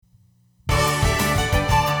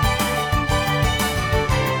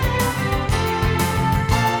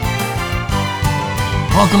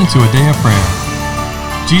Welcome to a day of prayer.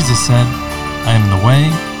 Jesus said, I am the way,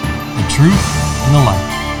 the truth, and the life.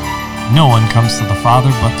 No one comes to the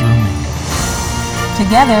Father but through me.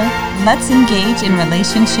 Together, let's engage in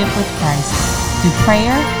relationship with Christ through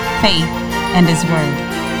prayer, faith, and His Word.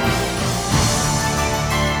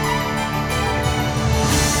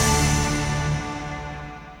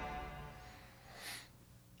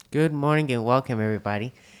 Good morning and welcome,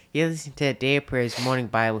 everybody. You're listening to a Day of Prayer's morning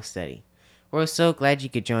Bible study. We're so glad you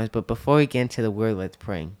could join us, but before we get into the Word, let's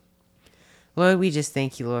pray. Lord, we just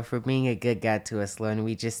thank you, Lord, for being a good God to us, Lord, and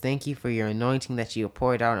we just thank you for your anointing that you have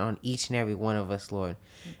poured out on each and every one of us, Lord.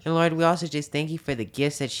 And Lord, we also just thank you for the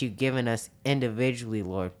gifts that you've given us individually,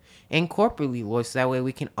 Lord, and corporately, Lord, so that way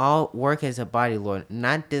we can all work as a body, Lord,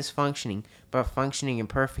 not dysfunctioning, but functioning in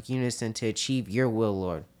perfect unison to achieve your will,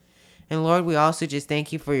 Lord. And Lord, we also just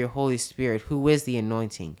thank you for your Holy Spirit, who is the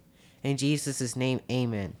anointing. In Jesus' name,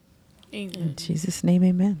 amen. Amen. In Jesus' name,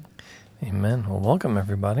 amen. Amen. Well, welcome,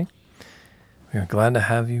 everybody. We are glad to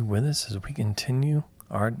have you with us as we continue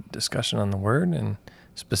our discussion on the Word and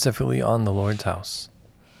specifically on the Lord's house.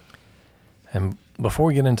 And before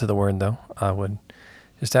we get into the Word, though, I would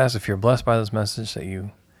just ask if you're blessed by this message that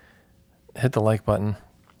you hit the like button,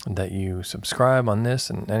 that you subscribe on this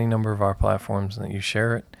and any number of our platforms, and that you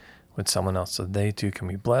share it with someone else so they too can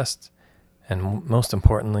be blessed and most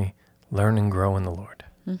importantly, learn and grow in the Lord.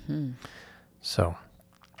 Mm-hmm. So,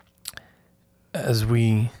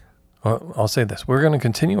 I'll say this, we're going to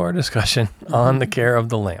continue our discussion on the care of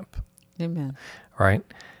the lamp. Amen. Right?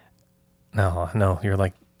 Now, I know you're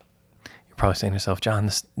probably saying to yourself,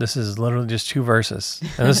 John, this is literally just 2 verses.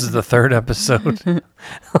 And this is the 3rd episode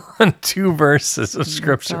on 2 verses of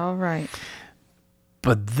Scripture. That's all right.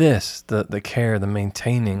 But this, the care, the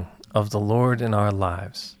maintaining of the Lord in our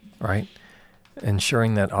lives, right?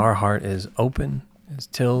 Ensuring that our heart is open, is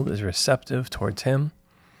tilled, is receptive towards Him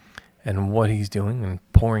and what He's doing and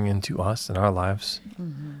pouring into us in our lives,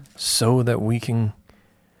 so that we can,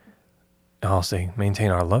 maintain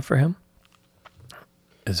our love for Him,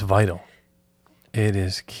 is vital. It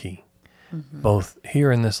is key, both here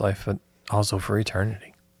in this life, but also for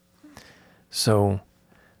eternity. So,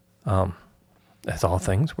 as all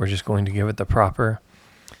things, we're just going to give it the proper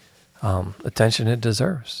attention it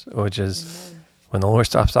deserves, which is when the Lord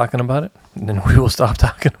stops talking about it, then we will stop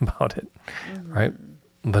talking about it, right?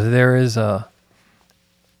 But there is an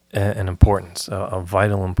importance, a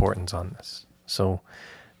vital importance on this. So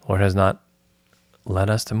the Lord has not led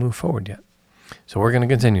us to move forward yet. So we're going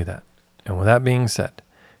to continue that. And with that being said,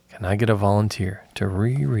 can I get a volunteer to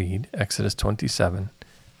reread Exodus 27,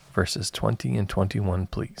 verses 20 and 21,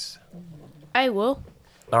 please? I will.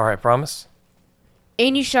 All right, promise?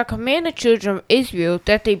 And you shall command the children of Israel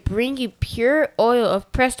that they bring you pure oil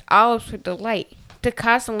of pressed olives for the light, to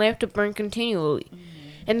cause the lamp to burn continually.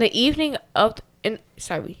 In the evening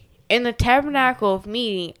in the tabernacle of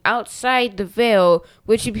meeting outside the veil,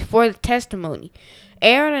 which is before the testimony,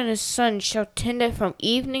 Aaron and his sons shall tend it from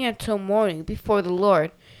evening until morning before the Lord.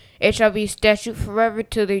 It shall be a statute forever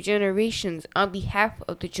to their generations on behalf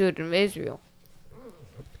of the children of Israel.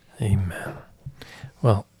 Amen.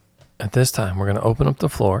 Well, at this time, we're going to open up the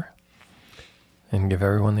floor and give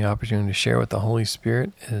everyone the opportunity to share what the Holy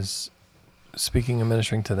Spirit is speaking and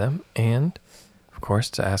ministering to them, and, of course,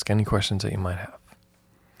 to ask any questions that you might have.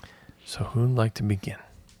 So who would like to begin?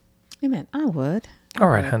 Amen. I would. All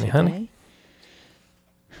right, honey.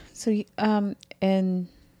 So, in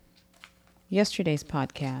yesterday's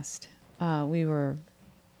podcast, we were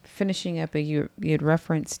finishing up you had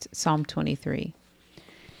referenced Psalm 23.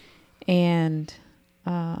 And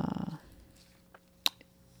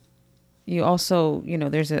you also,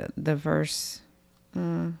 there's the verse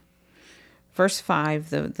 5,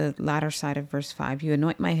 the latter side of verse 5. You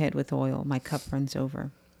anoint my head with oil, my cup runs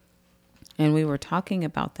over. And we were talking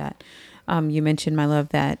about that. You mentioned, my love,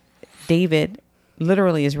 that David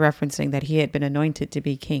literally is referencing that he had been anointed to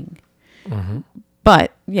be king. Mm-hmm.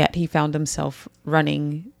 But yet he found himself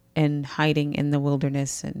running and hiding in the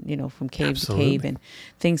wilderness and, from cave to cave and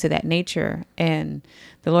things of that nature. And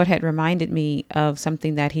the Lord had reminded me of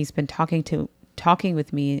something that He's been talking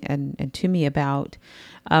with me and to me about,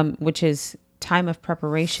 which is time of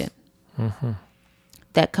preparation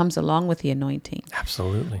that comes along with the anointing.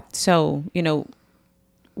 Absolutely. So,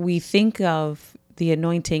 we think of the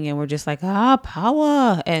anointing and we're just like,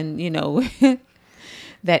 power. And,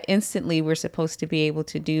 that instantly we're supposed to be able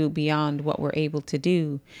to do beyond what we're able to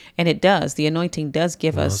do. And it does. The anointing does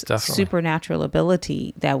give us supernatural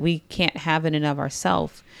ability that we can't have in and of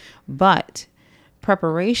ourselves. But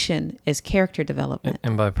preparation is character development.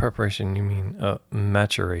 And by preparation, you mean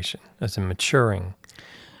maturation, as in maturing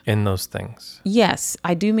in those things. Yes,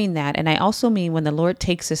 I do mean that. And I also mean when the Lord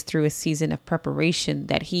takes us through a season of preparation,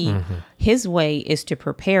 that his way is to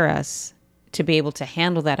prepare us to be able to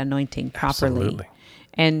handle that anointing properly. Absolutely.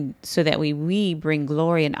 And so that we bring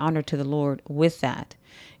glory and honor to the Lord with that.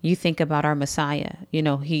 You think about our Messiah,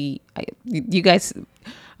 you guys,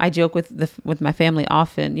 I joke with my family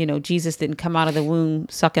often, Jesus didn't come out of the womb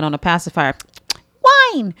sucking on a pacifier,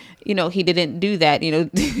 wine, he didn't do that,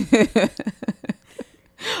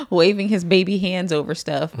 waving his baby hands over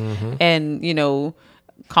stuff and,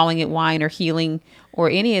 calling it wine or healing or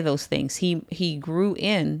any of those things. He grew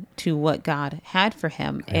into what God had for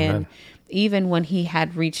him. Amen. And even when he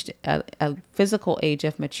had reached a physical age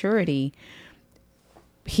of maturity,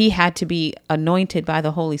 he had to be anointed by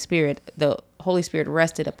the Holy Spirit. The Holy Spirit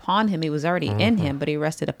rested upon him. He was already in him, but he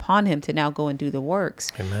rested upon him to now go and do the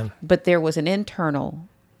works. Amen. But there was an internal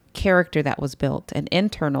character that was built, an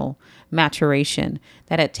internal maturation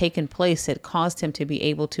that had taken place that caused him to be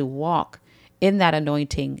able to walk in that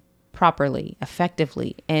anointing properly,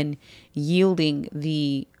 effectively, and yielding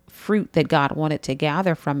the fruit that God wanted to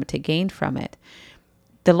gather from it, to gain from it.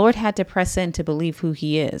 The Lord had to press in to believe who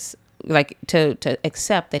he is, like to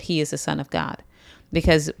accept that he is the Son of God.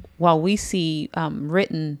 Because while we see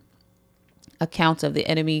written accounts of the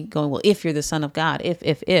enemy going, well, if you're the Son of God,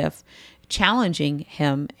 if, challenging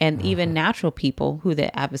him, and even natural people who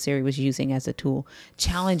the adversary was using as a tool,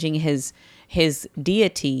 challenging his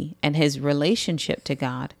deity and his relationship to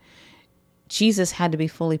God, Jesus had to be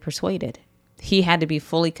fully persuaded. He had to be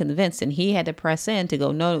fully convinced, and he had to press in to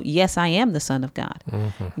go, no, yes, I am the Son of God.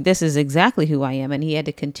 This is exactly who I am. And he had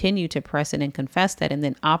to continue to press in and confess that, and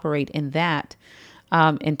then operate in that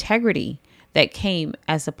integrity that came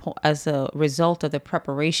as a result of the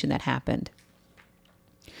preparation that happened.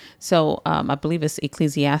 So I believe it's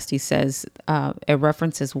Ecclesiastes says it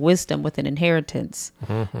references wisdom with an inheritance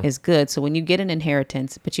is good. So when you get an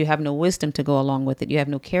inheritance, but you have no wisdom to go along with it, you have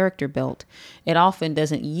no character built, it often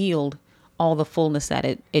doesn't yield all the fullness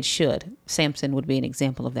that it should. Samson would be an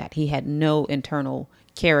example of that. He had no internal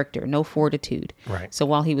character, no fortitude. Right. So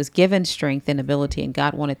while he was given strength and ability and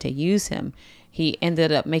God wanted to use him, he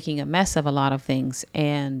ended up making a mess of a lot of things,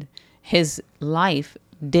 and his life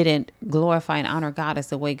didn't glorify and honor God as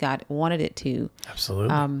the way God wanted it to.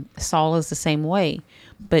 Absolutely. Saul is the same way.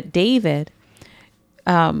 But David,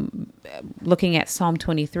 looking at Psalm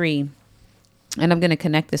 23, and I'm going to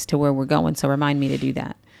connect this to where we're going, so remind me to do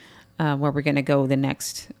that, where we're going to go the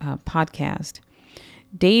next podcast.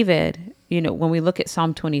 David, when we look at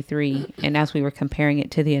Psalm 23, and as we were comparing it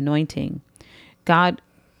to the anointing, God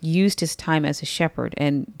used his time as a shepherd,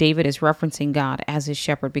 and David is referencing God as his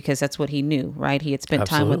shepherd because that's what he knew, right? He had spent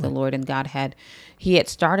time with the Lord, and he had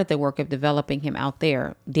started the work of developing him out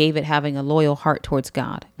there. David, having a loyal heart towards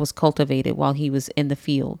God, was cultivated while he was in the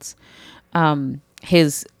fields.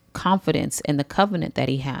 His confidence in the covenant that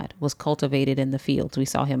he had was cultivated in the fields. We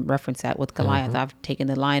saw him reference that with Goliath. I've taken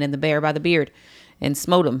the lion and the bear by the beard and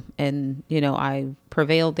smote him, and I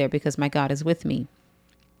prevailed there because my God is with me.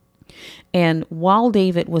 And while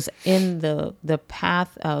David was in the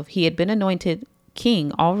path of, he had been anointed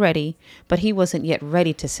king already, but he wasn't yet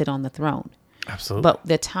ready to sit on the throne. Absolutely. But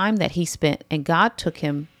the time that he spent, and God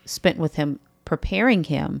spent with him, preparing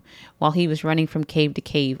him while he was running from cave to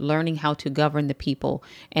cave, learning how to govern the people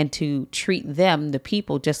and to treat them, the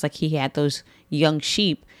people, just like he had those young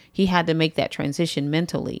sheep. He had to make that transition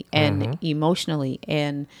mentally and emotionally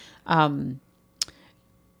and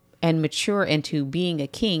mature into being a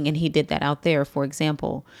king. And he did that out there. For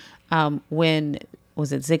example, when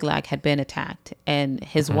Ziklag had been attacked and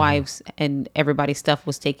his wives and everybody's stuff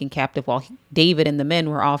was taken captive while David and the men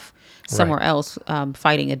were off somewhere else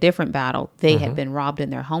fighting a different battle. They had been robbed in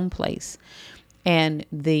their home place. And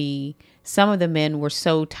some of the men were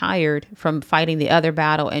so tired from fighting the other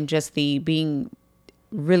battle and just being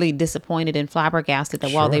really disappointed and flabbergasted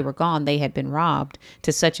that while they were gone, they had been robbed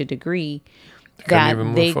to such a degree that couldn't even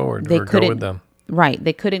move forward or go with them. Right.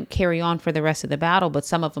 They couldn't carry on for the rest of the battle, but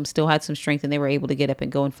some of them still had some strength and they were able to get up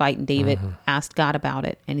and go and fight. And David asked God about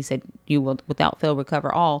it. And he said, you will without fail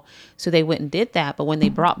recover all. So they went and did that. But when they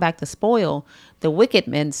brought back the spoil, the wicked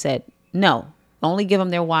men said, no, only give them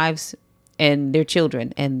their wives and their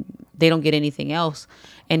children and they don't get anything else.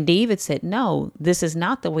 And David said, no, this is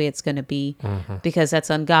not the way it's going to be because that's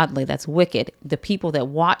ungodly. That's wicked. The people that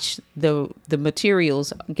watch the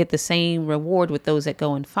materials get the same reward with those that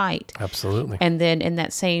go and fight. Absolutely. And then in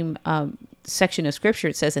that same section of scripture,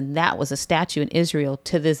 it says, and that was a statue in Israel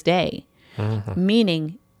to this day,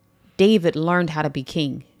 meaning David learned how to be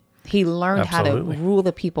king. He learned how to rule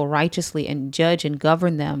the people righteously and judge and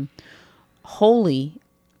govern them wholly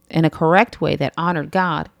in a correct way that honored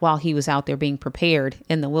God while he was out there being prepared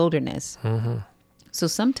in the wilderness. So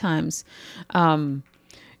sometimes,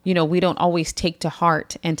 we don't always take to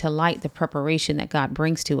heart and to light the preparation that God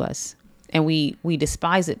brings to us. And we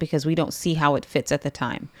despise it because we don't see how it fits at the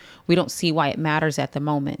time. We don't see why it matters at the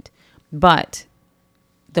moment. But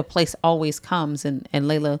the place always comes. And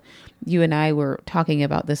Layla, you and I were talking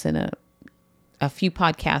about this in a few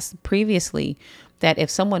podcasts previously, that if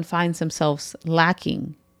someone finds themselves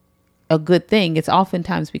lacking a good thing, it's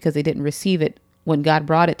oftentimes because they didn't receive it when God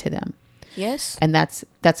brought it to them. Yes. And that's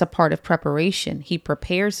a part of preparation. He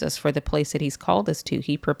prepares us for the place that he's called us to.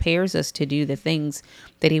 He prepares us to do the things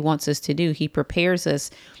that he wants us to do. He prepares us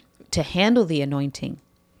to handle the anointing.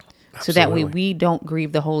 Absolutely. So that way we don't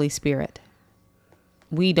grieve the Holy Spirit.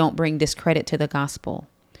 We don't bring discredit to the gospel.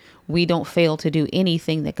 We don't fail to do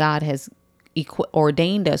anything that God has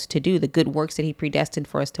ordained us to do, the good works that he predestined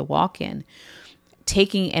for us to walk in.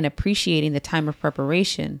 Taking and appreciating the time of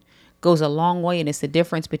preparation goes a long way, and it's the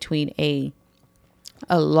difference between a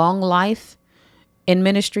long life in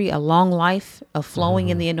ministry, a long life of flowing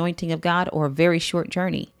in the anointing of God, or a very short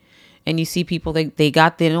journey. And you see people, they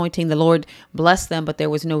got the anointing, the Lord blessed them, but there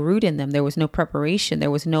was no root in them. There was no preparation.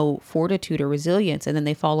 There was no fortitude or resilience, and then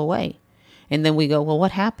they fall away. And then we go, well,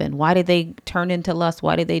 what happened? Why did they turn into lust?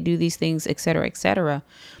 Why did they do these things, et cetera, et cetera?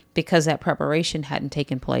 Because that preparation hadn't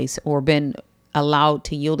taken place or been allowed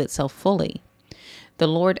to yield itself fully. The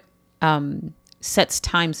Lord sets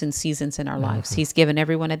times and seasons in our lives. He's given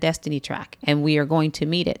everyone a destiny track, and we are going to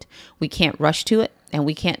meet it. We can't rush to it, and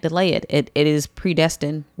we can't delay it. It is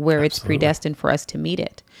predestined where it's predestined for us to meet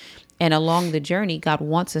it. And along the journey, God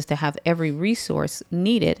wants us to have every resource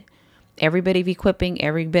needed, every bit of equipping,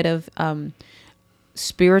 every bit of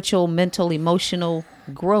spiritual, mental, emotional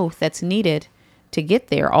growth that's needed to get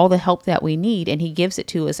there, all the help that we need, and he gives it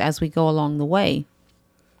to us as we go along the way.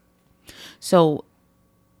 So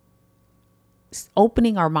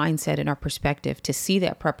opening our mindset and our perspective to see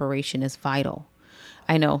that preparation is vital.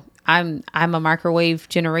 I know I'm a microwave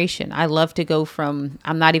generation. I love to go from,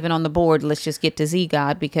 I'm not even on the board, let's just get to Z,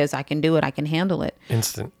 God, because I can do it. I can handle it.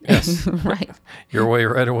 Instant. Yes. Right. Your way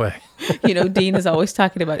right away. Dean is always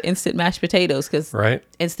talking about instant mashed potatoes because right.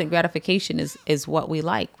 Instant gratification is what we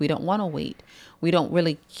like. We don't want to wait. We don't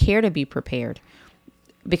really care to be prepared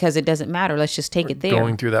because it doesn't matter. Let's just take it there.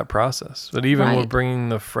 Going through that process. But even Right. with bringing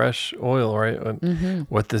the fresh oil, right?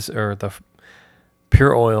 What this, or the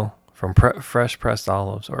pure oil from fresh pressed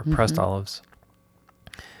olives or pressed olives,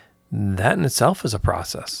 that in itself is a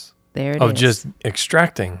process There it of is. just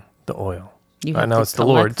extracting the oil. You I have know to it's the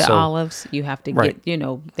Lord. the So, olives. You have to Right.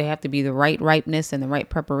 get, they have to be the right ripeness and the right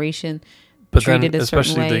preparation. but then treated a certain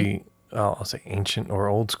especially I'll say ancient or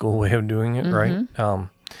old school way of doing it, right?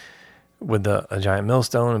 With a giant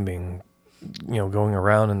millstone and being, going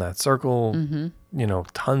around in that circle,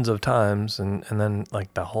 tons of times. And then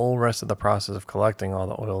like the whole rest of the process of collecting all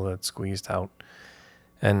the oil that's squeezed out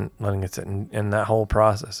and letting it sit in that whole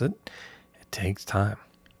process, it takes time.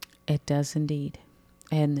 It does indeed.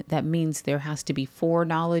 And that means there has to be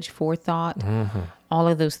foreknowledge, forethought, all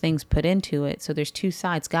of those things put into it. So there's two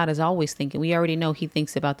sides. God is always thinking. We already know he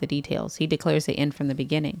thinks about the details. He declares the end from the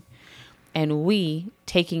beginning. And we,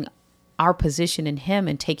 taking our position in him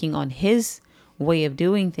and taking on his way of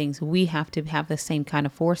doing things, we have to have the same kind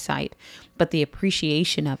of foresight, but the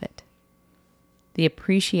appreciation of it. The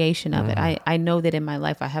appreciation of it. I know that in my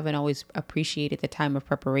life, I haven't always appreciated the time of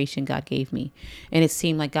preparation God gave me. And it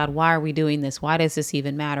seemed like, God, why are we doing this? Why does this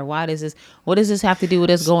even matter? What does this have to do with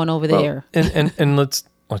us going over there? And let's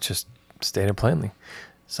just state it plainly.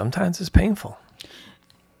 Sometimes it's painful,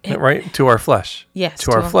 right? To our flesh. Yes.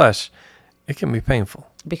 To our flesh, it can be painful.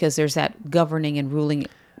 Because there's that governing and ruling,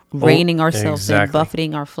 reining ourselves in, exactly.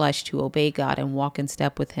 buffeting our flesh to obey God and walk in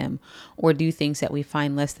step with him, or do things that we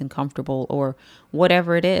find less than comfortable, or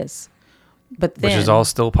whatever it is. But then, which is all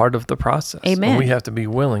still part of the process. Amen. And we have to be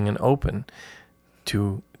willing and open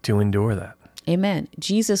to endure that. Amen.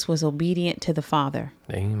 Jesus was obedient to the Father,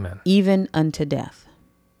 Amen. even unto death.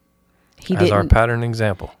 He As our didn't, pattern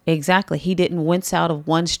example. exactly. He didn't wince out of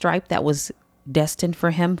one stripe that was destined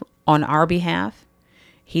for him on our behalf.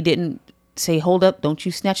 He didn't say, hold up, don't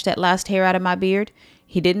you snatch that last hair out of my beard.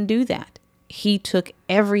 He didn't do that. He took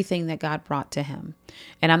everything that God brought to him.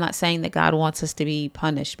 And I'm not saying that God wants us to be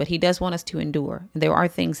punished, but he does want us to endure. There are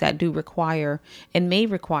things that do require and may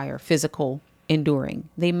require physical enduring.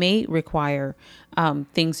 They may require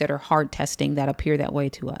things that are hard testing that appear that way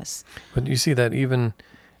to us. But you see that even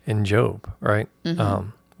in Job, right?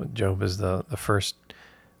 Job is the first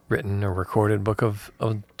written or recorded book of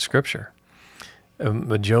Scripture.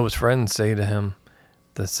 But Job's friends say to him,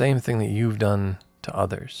 the same thing that you've done to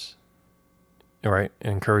others, right?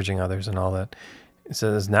 Encouraging others and all that. It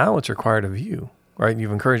says, now it's required of you, right?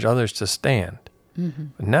 You've encouraged others to stand.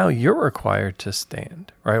 But now you're required to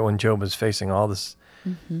stand, right? When Job is facing all this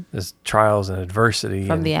trials and adversity.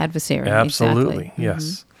 From and the adversary. Absolutely, Exactly.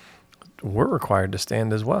 yes. We're required to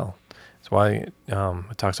stand as well. That's why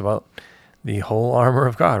it talks about the whole armor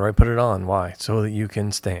of God, right? Put it on. Why? So that you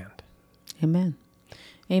can stand. Amen.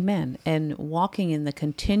 Amen. And walking in the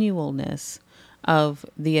continualness of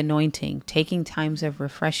the anointing, taking times of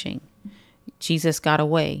refreshing. Jesus got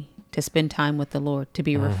away to spend time with the Lord, to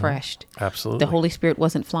be refreshed. Absolutely. The Holy Spirit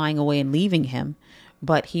wasn't flying away and leaving him,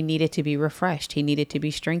 but he needed to be refreshed. He needed to be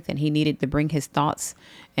strengthened. He needed to bring his thoughts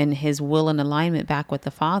and his will in alignment back with the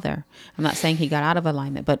Father. I'm not saying he got out of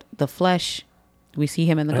alignment, but the flesh, we see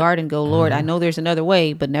him in the garden go, Lord, I know there's another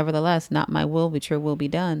way, but nevertheless, not my will, but your will be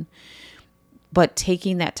done. But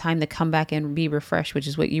taking that time to come back and be refreshed, which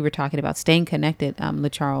is what you were talking about, staying connected,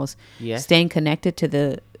 LaCharles, Yes. staying connected to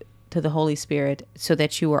the Holy Spirit so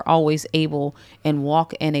that you are always able and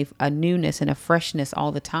walk in a newness and a freshness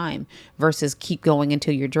all the time versus keep going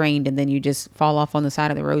until you're drained and then you just fall off on the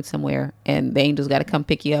side of the road somewhere and the angels got to come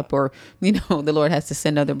pick you up, or, the Lord has to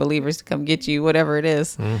send other believers to come get you, whatever it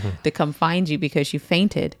is, to come find you because you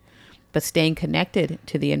fainted. But staying connected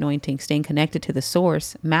to the anointing, staying connected to the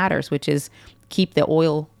source matters, which is keep the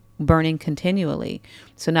oil burning continually.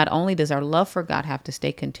 So not only does our love for God have to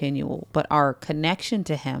stay continual, but our connection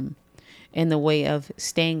to him in the way of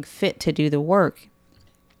staying fit to do the work.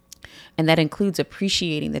 And that includes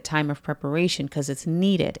appreciating the time of preparation because it's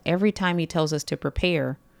needed. Every time he tells us to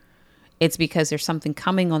prepare, it's because there's something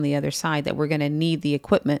coming on the other side that we're going to need the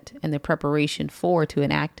equipment and the preparation for to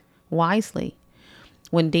enact wisely.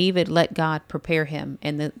 When David let God prepare him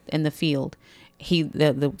in the field,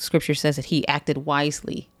 the scripture says that he acted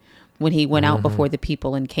wisely when he went out before the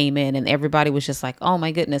people and came in, and everybody was just like, "Oh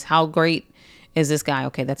my goodness, how great is this guy?"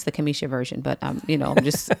 Okay, that's the Kamisha version, but I'm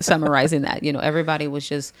just summarizing that. Everybody was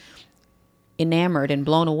just enamored and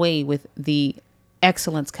blown away with the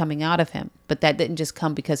excellence coming out of him. But that didn't just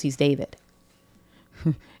come because he's David.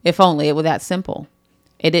 If only it were that simple.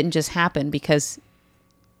 It didn't just happen because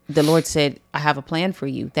the Lord said, I have a plan for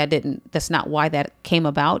you. That's not why that came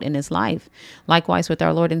about in his life. Likewise with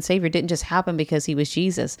our Lord and Savior, it didn't just happen because he was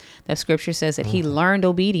Jesus. The scripture says that he learned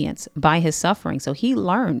obedience by his suffering. So he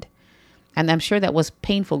learned. And I'm sure that was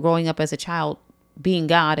painful growing up as a child, being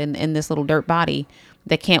God in this little dirt body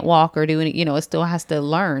that can't walk or do any, it still has to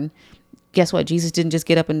learn. Guess what? Jesus didn't just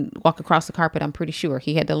get up and walk across the carpet. I'm pretty sure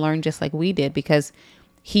he had to learn just like we did because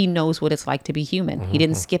he knows what it's like to be human. He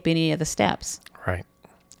didn't skip any of the steps. Right.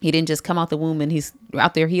 He didn't just come out the womb and he's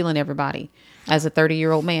out there healing everybody as a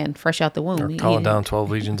 30-year-old man, fresh out the womb. Or calling down 12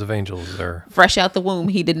 legions of angels. Or fresh out the womb.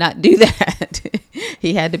 He did not do that.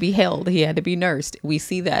 He had to be held. He had to be nursed. We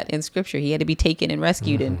see that in scripture. He had to be taken and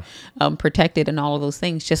rescued and protected and all of those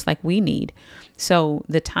things, just like we need. So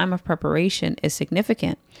the time of preparation is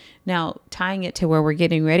significant. Now, tying it to where we're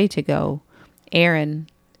getting ready to go, Aaron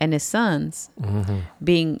and his sons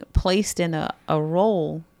being placed in a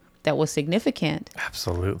role that was significant.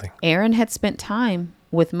 absolutely. Aaron had spent time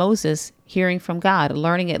with Moses hearing from God,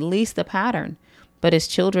 learning at least the pattern, but his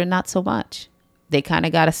children, not so much. They kind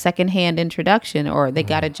of got a secondhand introduction, or they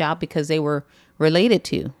got a job because they were related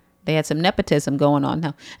to. They had some nepotism going on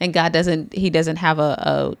now. And God doesn't have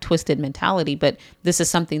a twisted mentality, but this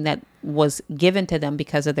is something that was given to them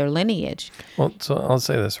because of their lineage. Well, so I'll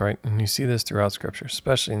say this, right? And you see this throughout scripture,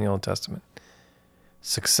 especially in the Old Testament.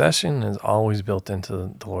 Succession is always built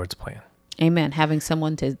into the Lord's plan. Amen. Having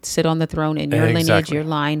someone to sit on the throne in your lineage, your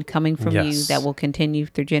line coming from you that will continue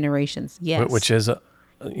through generations. Yes. Which is a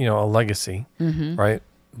legacy, right?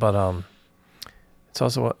 But it's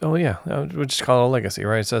also we'll just call it a legacy,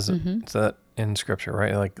 right? It says it's that in scripture,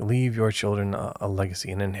 right? Like leave your children a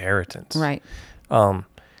legacy, an inheritance, right? And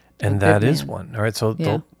that is man. one, all right?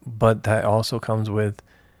 So, but that also comes with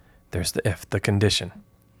there's the condition,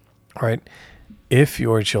 right? If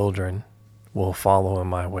your children will follow in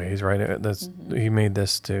my ways, right? He made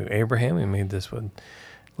this to Abraham. He made this with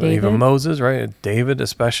even Moses, right? David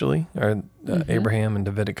especially, or Abraham and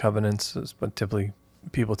Davidic covenants is what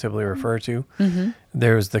people typically refer to.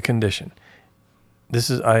 There's the condition.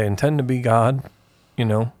 I intend to be God,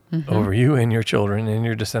 over you and your children and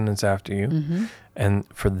your descendants after you. And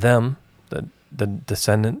for them, the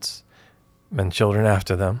descendants and children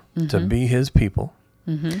after them to be his people.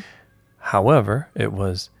 However, it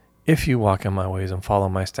was, if you walk in my ways and follow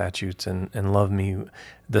my statutes and love me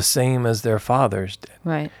the same as their fathers did,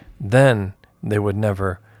 right, then they would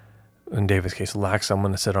never, in David's case, lack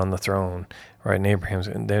someone to sit on the throne, right? In Abraham's,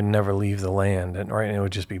 they'd never leave the land, and right, and it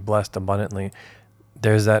would just be blessed abundantly.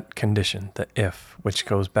 there's that condition, the if, which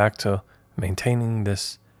goes back to maintaining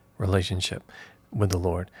this relationship with the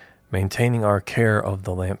Lord, maintaining our care of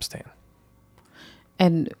the lampstand.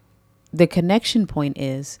 And the connection point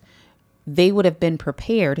is they would have been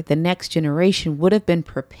prepared. The next generation would have been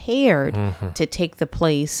prepared to take the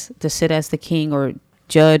place, to sit as the king or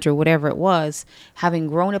judge or whatever it was, having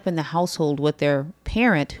grown up in the household with their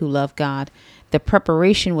parent who loved God. The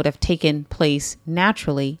preparation would have taken place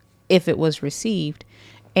naturally if it was received.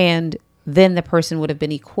 And then the person would have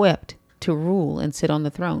been equipped to rule and sit on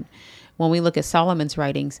the throne. When we look at Solomon's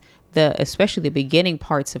writings, especially the beginning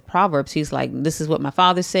parts of Proverbs, he's like, this is what my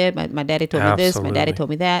father said. My daddy told me this. My daddy told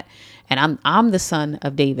me that. And I'm the son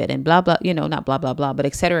of David and blah, blah, not blah, blah, blah, but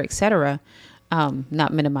et cetera, et cetera.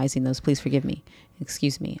 Not minimizing those. Please forgive me.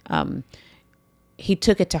 Excuse me. He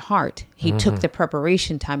took it to heart. He took the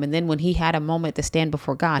preparation time. And then when he had a moment to stand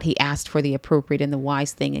before God, he asked for the appropriate and the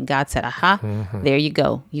wise thing. And God said, aha, there you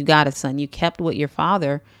go. You got it, son. You kept what your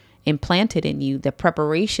father implanted in you, the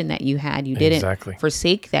preparation that you had. You didn't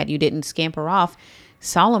forsake that. You didn't scamper off.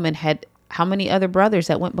 Solomon had how many other brothers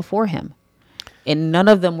that went before him? And none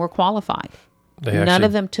of them were qualified. None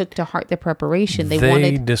of them took to heart the preparation.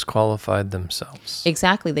 They disqualified themselves.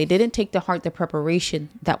 Exactly. They didn't take to heart the preparation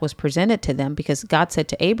that was presented to them, because God said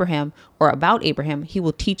to Abraham, or about Abraham, he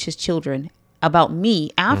will teach his children about me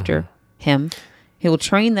after him. He will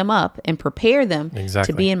train them up and prepare them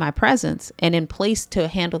to be in my presence and in place to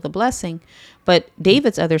handle the blessing. But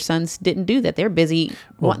David's other sons didn't do that. They're busy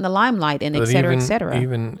wanting the limelight and et cetera, et cetera.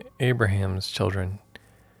 Even Abraham's children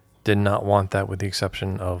did not want that, with the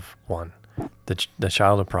exception of one. The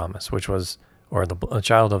child of promise, which was, or a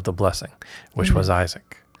child of the blessing, which was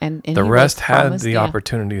Isaac. And the rest had the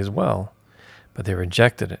opportunity as well, but they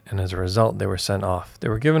rejected it, and as a result, they were sent off. They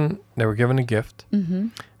were given a gift,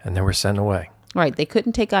 and they were sent away. Right. They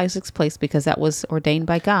couldn't take Isaac's place because that was ordained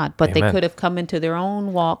by God, but they could have come into their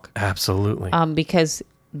own walk. Absolutely. Because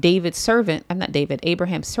Abraham's servant,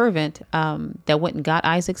 that went and got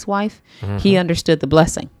Isaac's wife, he understood the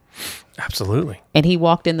blessing. Absolutely. And he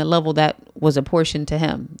walked in the level that was apportioned to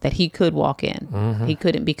him, that he could walk in. He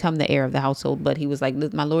couldn't become the heir of the household, but he was like,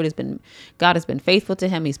 my Lord God has been faithful to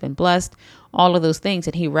him. He's been blessed, all of those things.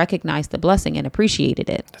 And he recognized the blessing and appreciated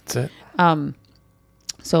it. That's it.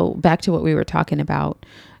 So back to what we were talking about,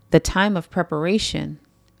 the time of preparation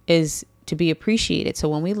is to be appreciated. So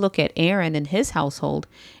when we look at Aaron and his household,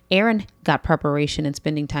 Aaron got preparation and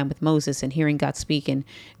spending time with Moses and hearing God speak and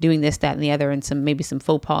doing this, that, and the other, and maybe some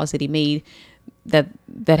faux pas that he made that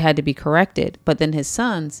had to be corrected. But then his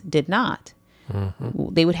sons did not.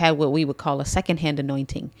 They would have what we would call a secondhand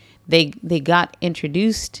anointing. They got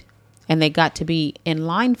introduced and they got to be in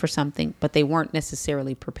line for something, but they weren't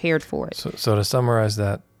necessarily prepared for it. So to summarize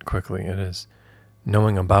that quickly, it is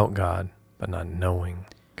knowing about God, but not knowing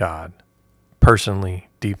God personally,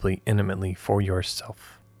 deeply, intimately for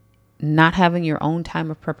yourself. Not having your own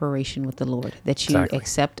time of preparation with the Lord that you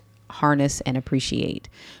accept, harness, and appreciate.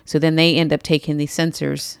 So then they end up taking these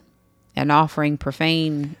censers and offering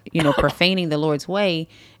profaning the Lord's way,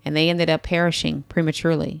 and they ended up perishing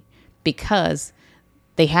prematurely because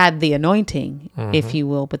they had the anointing, if you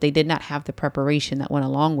will, but they did not have the preparation that went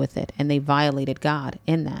along with it, and they violated God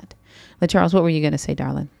in that. But Charles, what were you going to say,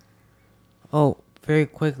 darling? Oh, very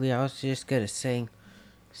quickly, I was just going to say,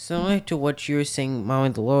 similar to what you were saying,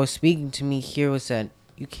 Mom, the Lord was speaking to me here, was that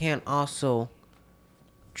you can't also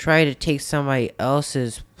try to take somebody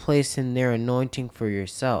else's place in their anointing for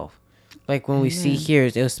yourself. Like when we see here,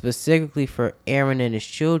 it was specifically for Aaron and his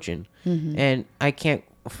children. And I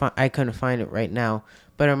couldn't find it right now,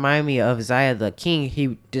 but it reminded me of Uzziah the king.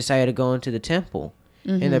 He decided to go into the temple,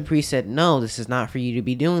 and the priest said, no, this is not for you to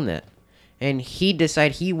be doing that. And he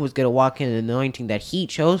decided he was going to walk in the anointing that he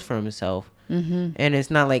chose for himself. And it's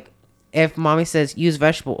not like, if mommy says use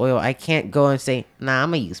vegetable oil, I can't go and say, nah,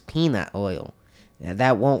 I'm going to use peanut oil.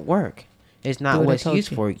 That won't work. It's not what it's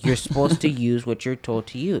used for. You're supposed to use what you're told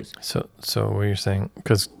to use. So what you're saying,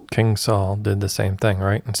 because King Saul did the same thing,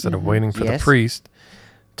 right? Instead of waiting for the priest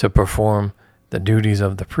to perform the duties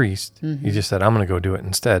of the priest, he just said, I'm going to go do it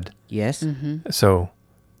instead. Yes. So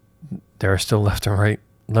there are still left and right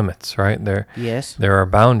limits, right? There are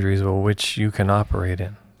boundaries of which you can operate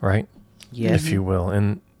in, right? Yes. If you will,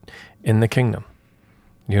 in the kingdom.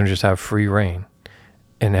 You don't just have free reign.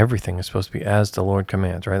 And everything is supposed to be as the Lord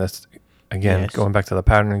commands, right? That's, again, going back to the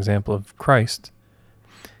pattern example of Christ.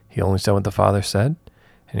 He only said what the Father said,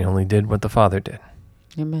 and he only did what the Father did.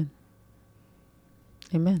 Amen.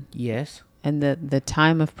 Yes. And the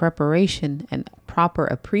time of preparation and proper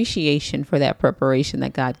appreciation for that preparation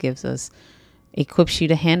that God gives us equips you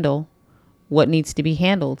to handle what needs to be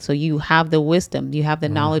handled. So you have the wisdom, you have the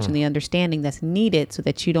knowledge and the understanding that's needed so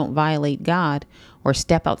that you don't violate God or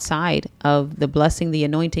step outside of the blessing, the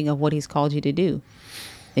anointing of what he's called you to do.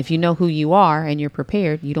 If you know who you are and you're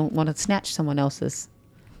prepared, you don't want to snatch someone else's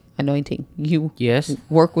anointing. You Yes.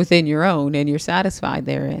 work within your own and you're satisfied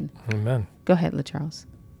therein. Amen. Go ahead, LaCharles.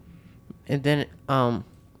 And then the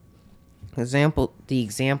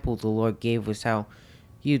example the Lord gave was how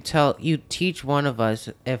you teach one of us,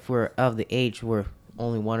 if we're of the age where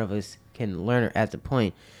only one of us can learn it at the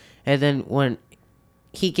point. And then when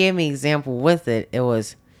he gave me an example with it, it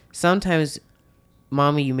was sometimes,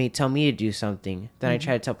 Mommy, you may tell me to do something. Then I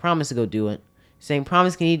try to tell Promise to go do it. Saying,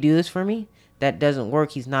 Promise, can you do this for me? That doesn't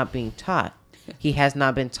work. He's not being taught. He has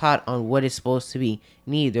not been taught on what is supposed to be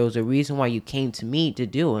needed. There was a reason why you came to me to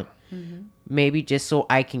do it. Maybe just so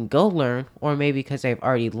I can go learn, or maybe because I've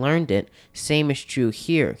already learned it. Same is true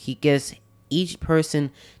here. He gives each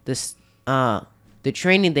person the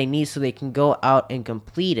training they need so they can go out and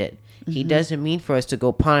complete it. He doesn't mean for us to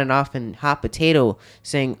go pawn it off in hot potato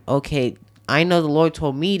saying, okay, I know the Lord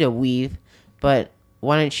told me to weave, but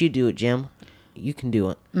why don't you do it, Jim? You can do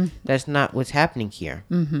it. That's not what's happening here.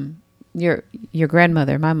 Your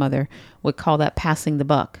grandmother, my mother, would call that passing the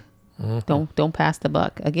buck. Don't pass the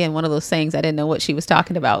buck. Again, one of those sayings I didn't know what she was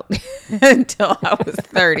talking about until I was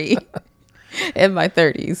 30, in my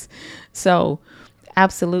 30s. So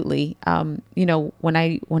absolutely. When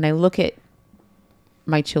I look at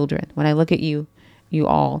my children, when I look at you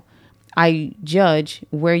all, I judge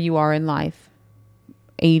where you are in life,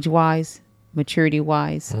 age wise, maturity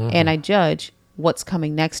wise, and I judge what's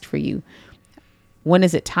coming next for you. When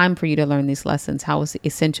is it time for you to learn these lessons? How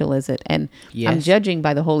essential is it? And I'm judging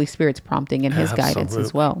by the Holy Spirit's prompting and his guidance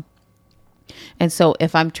as well. And so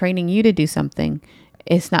if I'm training you to do something,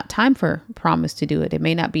 it's not time for Promise to do it. It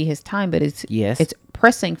may not be his time, but it's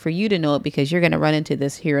pressing for you to know it, because you're going to run into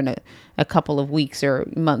this here in a couple of weeks or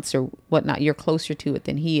months or whatnot. You're closer to it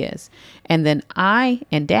than he is. And then I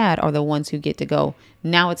and Dad are the ones who get to go,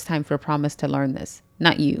 now it's time for Promise to learn this,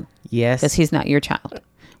 not you. Yes. Because he's not your child.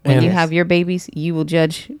 When you have your babies, you will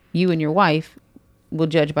judge, you and your wife will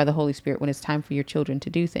judge by the Holy Spirit when it's time for your children to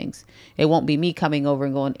do things. It won't be me coming over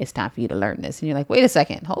and going, it's time for you to learn this. And you're like, wait a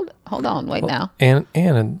second, hold on, wait now. And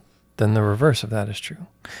then the reverse of that is true.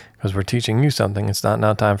 Because we're teaching you something. It's not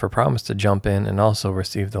now time for Promise to jump in and also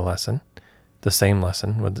receive the lesson, the same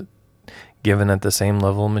lesson, given at the same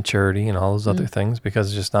level of maturity and all those other things, because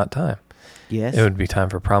it's just not time. Yes. It would be time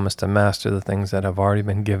for Promise to master the things that have already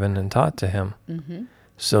been given and taught to him,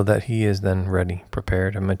 so that he is then ready,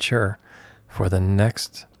 prepared, and mature for the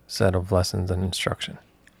next set of lessons and instruction.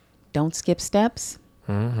 Don't skip steps.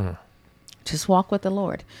 Just walk with the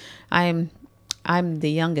Lord. I'm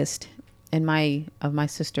the youngest of my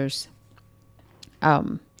sisters,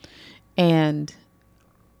 and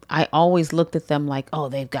I always looked at them like, oh,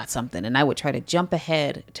 they've got something, and I would try to jump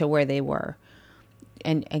ahead to where they were.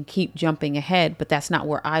 And keep jumping ahead, but that's not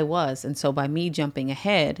where I was. And so by me jumping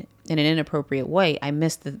ahead in an inappropriate way, I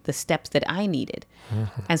missed the steps that I needed.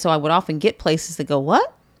 And so I would often get places that go, what?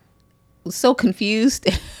 I was so confused.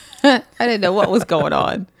 I didn't know what was going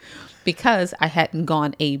on because I hadn't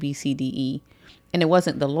gone A, B, C, D, E. And it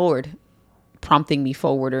wasn't the Lord prompting me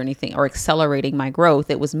forward or anything or accelerating my growth.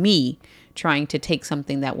 It was me trying to take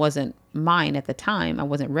something that wasn't mine at the time. I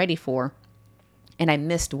wasn't ready for. And I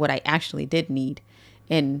missed what I actually did need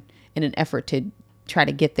in an effort to try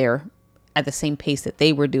to get there at the same pace that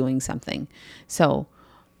they were doing something. So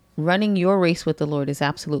running your race with the Lord is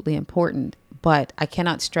absolutely important, but I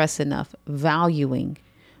cannot stress enough valuing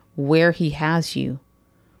where he has you,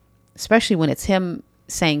 especially when it's him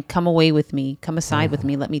saying, come away with me, come aside with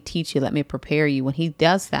me, let me teach you, let me prepare you. When he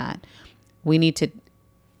does that, we need to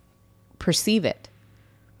perceive it,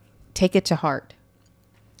 take it to heart,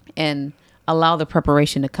 and allow the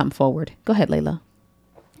preparation to come forward. Go ahead, Layla.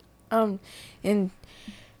 And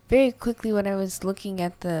very quickly, when I was looking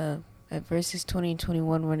at verses 20 and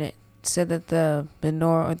 21, when it said that the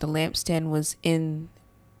menorah or the lampstand was in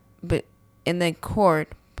the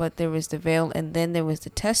court, but there was the veil, and then there was the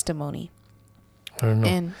testimony. I don't know.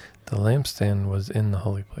 And the lampstand was in the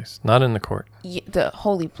holy place, not in the court. The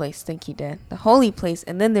holy place. Thank you, Dad. The holy place,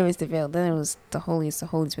 and then there was the veil. Then there was the holiest of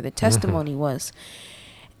holies where the testimony was.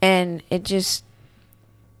 And it just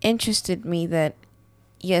interested me that,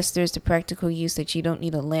 yes, there's the practical use that you don't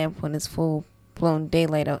need a lamp when it's full-blown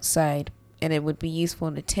daylight outside, and it would be useful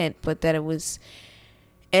in a tent, but that it was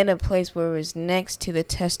in a place where it was next to the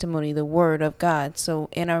testimony, the word of God. So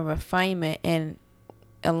in our refinement and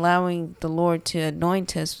allowing the Lord to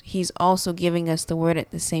anoint us, he's also giving us the word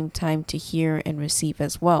at the same time to hear and receive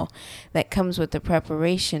as well. That comes with the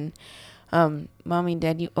preparation. Mommy and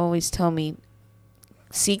Dad, you always tell me,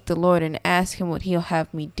 seek the Lord and ask him what he'll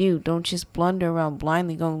have me do. Don't just blunder around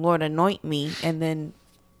blindly going, Lord, anoint me, and then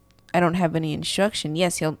I don't have any instruction.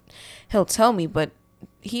 Yes, he'll tell me, but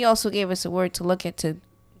he also gave us a word to look at, to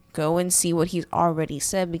go and see what he's already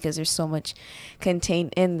said, because there's so much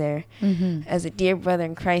contained in there. As a dear brother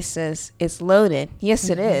in Christ says, it's loaded. Yes,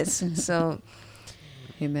 it is. So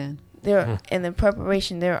Amen. in the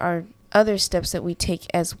preparation, there are other steps that we take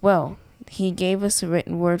as well. He gave us a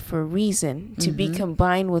written word for a reason, to be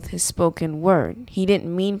combined with his spoken word. He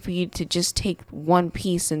didn't mean for you to just take one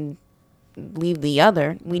piece and leave the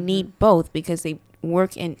other. We need both, because they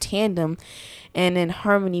work in tandem and in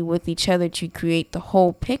harmony with each other to create the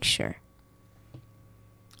whole picture.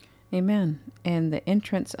 Amen. And the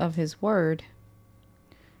entrance of his word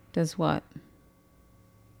does what?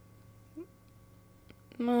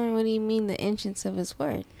 What do you mean, the entrance of his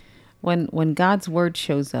word? When God's word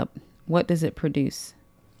shows up, what does it produce?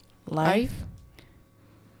 Life.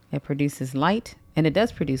 It produces light, and it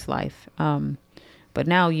does produce life. But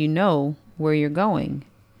now you know where you're going.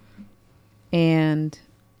 And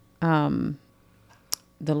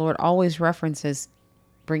the Lord always references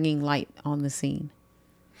bringing light on the scene.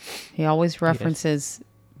 He always references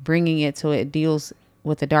bringing it so it deals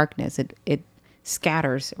with the darkness. It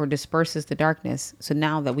scatters or disperses the darkness. So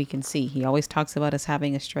now that we can see, he always talks about us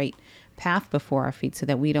having a straight path before our feet so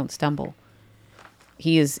that we don't stumble.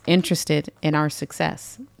 He is interested in our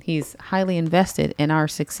success. He's highly invested in our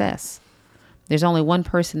success. There's only one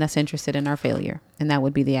person that's interested in our failure, and that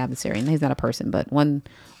would be the adversary. And he's not a person, but one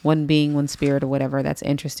being, one spirit or whatever that's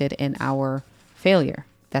interested in our failure.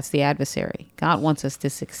 That's the adversary. God wants us to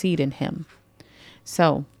succeed in him.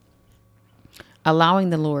 So allowing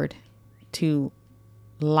the Lord to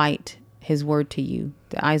light his word to you,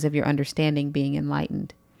 the eyes of your understanding being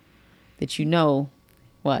enlightened, that you know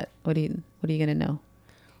what are you going to know?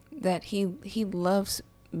 That he loves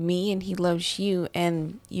me and he loves you,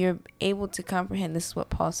 and you're able to comprehend. This is what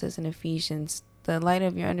Paul says in Ephesians: the light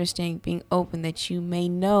of your understanding being open, that you may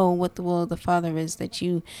know what the will of the Father is, that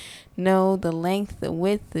you know the length, the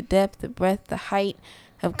width, the depth, the breadth, the height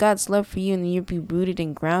of God's love for you, and you'll be rooted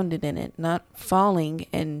and grounded in it, not falling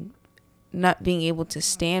and not being able to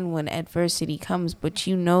stand when adversity comes, but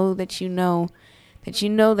you know that he loves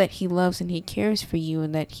and he cares for you,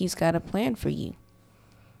 and that he's got a plan for you.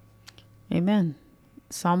 Amen.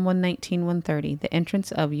 Psalm 119, 130. The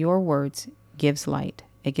entrance of your words gives light.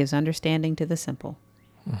 It gives understanding to the simple.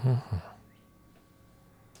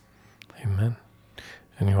 Amen.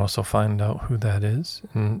 And you also find out who that is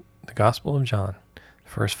in the Gospel of John,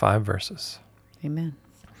 first 5 verses. Amen.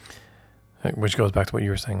 Which goes back to what you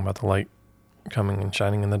were saying about the light coming and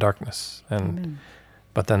shining in the darkness. Amen.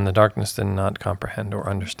 But then the darkness did not comprehend or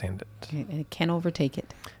understand it. And it can overtake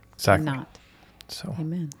it. Exactly. Not. So,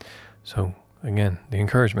 Amen. So again, the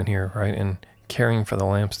encouragement here, right, in caring for the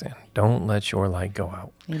lampstand. Don't let your light go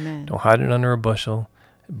out. Amen. Don't hide it under a bushel,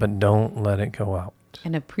 but don't let it go out.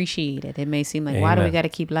 And appreciate it. It may seem like, Amen. why do we got to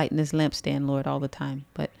keep lighting this lampstand, Lord, all the time?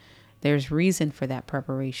 But there's reason for that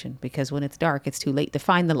preparation, because when it's dark, it's too late to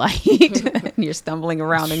find the light. And you're stumbling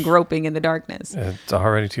around and groping in the darkness. It's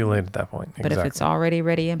already too late at that point. But if it's already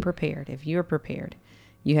ready and prepared, if you're prepared,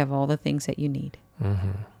 you have all the things that you need.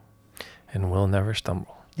 And we'll never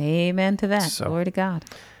stumble. Amen to that. So, Glory to God.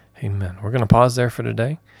 Amen. We're going to pause there for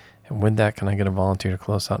today. And with that, can I get a volunteer to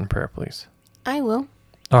close out in prayer, please? I will.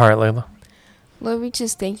 All right, Layla. Lord, we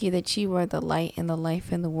just thank you that you are the light and the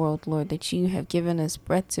life in the world, Lord, that you have given us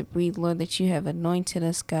breath to breathe, Lord, that you have anointed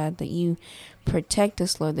us, God, that you protect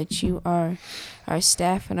us, Lord, that you are our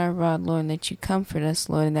staff and our rod, Lord, and that you comfort us,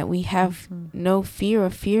 Lord, and that we have no fear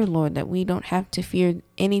of fear, Lord, that we don't have to fear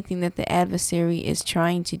anything that the adversary is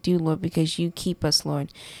trying to do, Lord, because you keep us,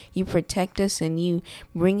 Lord. You protect us and you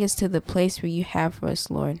bring us to the place where you have for us,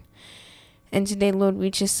 Lord. And today, Lord, we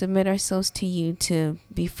just submit ourselves to you to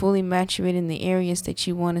be fully maturated in the areas that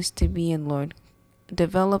you want us to be in, Lord.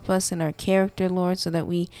 Develop us in our character, Lord, so that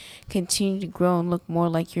we continue to grow and look more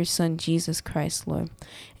like your Son, Jesus Christ, Lord.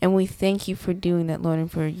 And we thank you for doing that, Lord,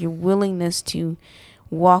 and for your willingness to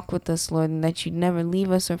walk with us, Lord, and that you never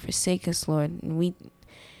leave us or forsake us, Lord. And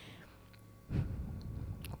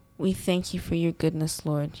we thank you for your goodness,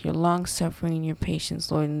 Lord, your long-suffering and your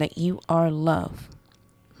patience, Lord, and that you are love.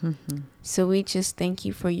 So we just thank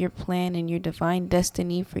you for your plan and your divine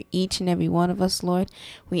destiny for each and every one of us, Lord.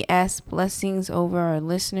 We ask blessings over our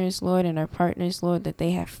listeners, Lord, and our partners, Lord, that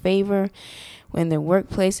they have favor in their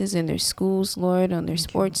workplaces, in their schools, Lord, on their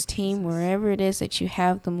sports team, wherever it is that you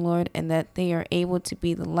have them, Lord, and that they are able to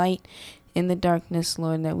be the light in the darkness,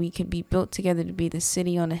 Lord, and that we could be built together to be the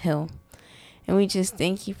city on a hill. And we just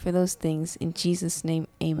thank you for those things. In Jesus' name,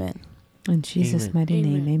 amen. In Jesus' Amen. mighty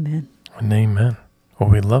name, amen. And amen. Well,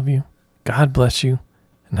 we love you. God bless you,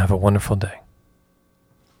 and have a wonderful day.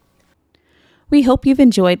 We hope you've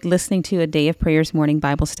enjoyed listening to a Day of Prayers morning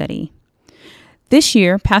Bible study. This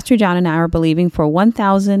year, Pastor John and I are believing for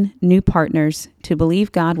 1,000 new partners to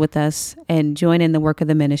believe God with us and join in the work of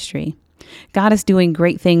the ministry. God is doing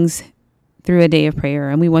great things through a day of prayer,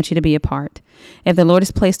 and we want you to be a part. If the Lord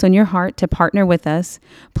has placed on your heart to partner with us,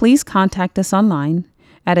 please contact us online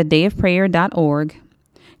at adayofprayer.org.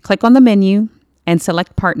 Click on the menu and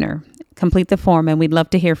select partner. Complete the form, and we'd love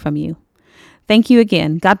to hear from you. Thank you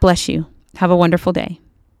again. God bless you. Have a wonderful day.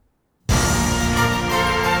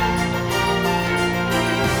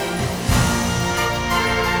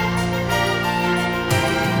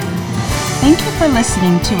 Thank you for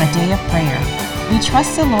listening to A Day of Prayer. We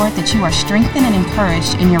trust the Lord that you are strengthened and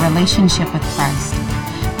encouraged in your relationship with Christ.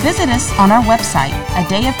 Visit us on our website,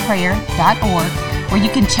 adayofprayer.org, where you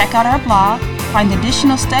can check out our blog, find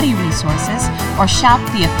additional study resources, or shop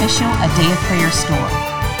the official A Day of Prayer store.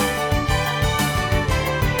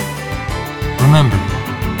 Remember,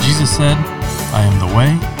 Jesus said, I am the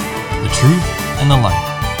way, the truth, and the life.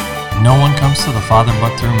 No one comes to the Father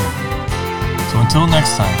but through me. So until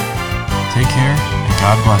next time, take care and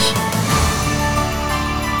God bless you.